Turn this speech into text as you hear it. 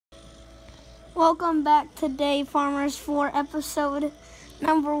Welcome back to Day Farmers for episode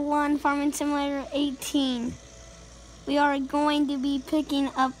number 1, Farming Simulator 18. We are going to be picking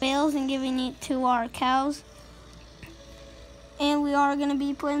up bales and giving it to our cows. And we are going to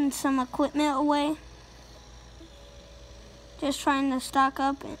be putting some equipment away. Just trying to stock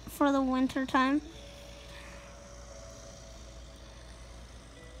up for the winter time.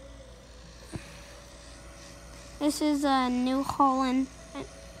 This is a New Holland.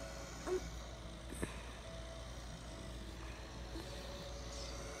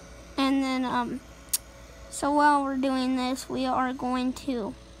 And then, so while we're doing this, we are going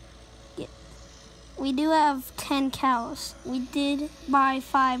to we do have 10 cows. We did buy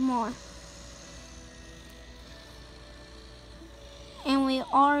 5 more. And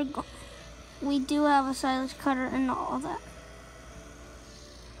we do have a silage cutter and all that.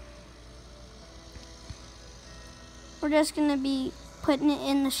 We're just gonna be putting it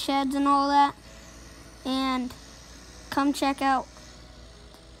in the sheds and all that. And come check out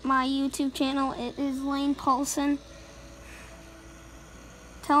my YouTube channel. It is Lane Paulson.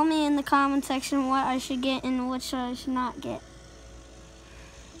 Tell me in the comment section what I should get and which I should not get.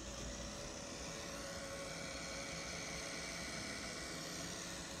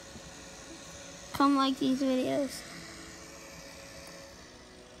 Come like these videos.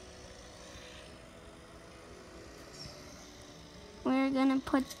 We're gonna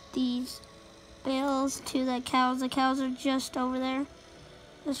put these bales to the cows. The cows are just over there.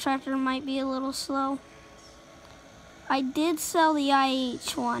 This tractor might be a little slow. I did sell the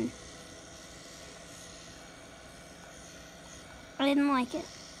IH one. I didn't like it.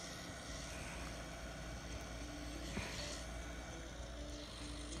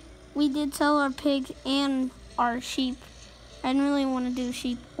 We did sell our pigs and our sheep. I didn't really want to do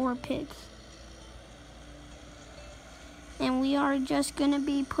sheep or pigs. And we are just going to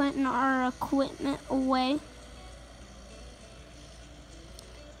be putting our equipment away.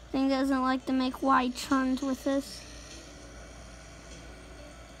 Thing doesn't like to make wide turns with this.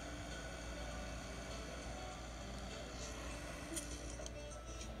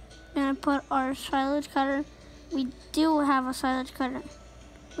 Gonna put our silage cutter. We do have a silage cutter.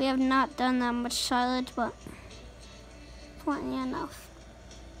 We have not done that much silage, but plenty enough.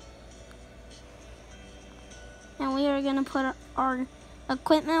 And we are gonna put our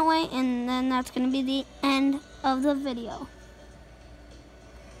equipment away, and then that's gonna be the end of the video.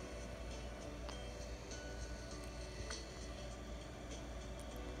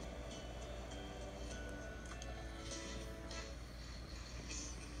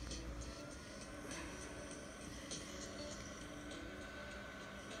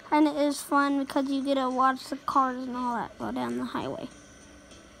 And it is fun because you get to watch the cars and all that go down the highway.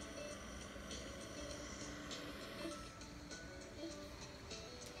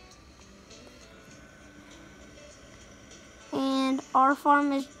 And our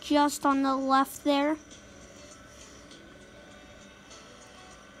farm is just on the left there.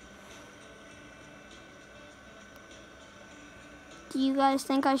 Do you guys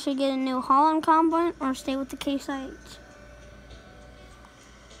think I should get a New Holland combine or stay with the Case IH?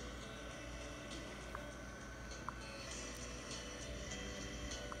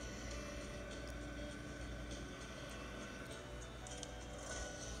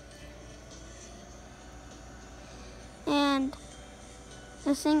 And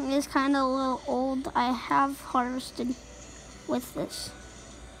this thing is kind of a little old. I have harvested with this.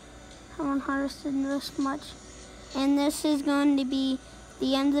 I haven't harvested this much. And this is going to be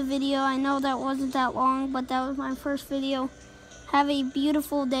the end of the video. I know that wasn't that long, but that was my first video. Have a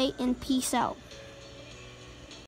beautiful day and peace out.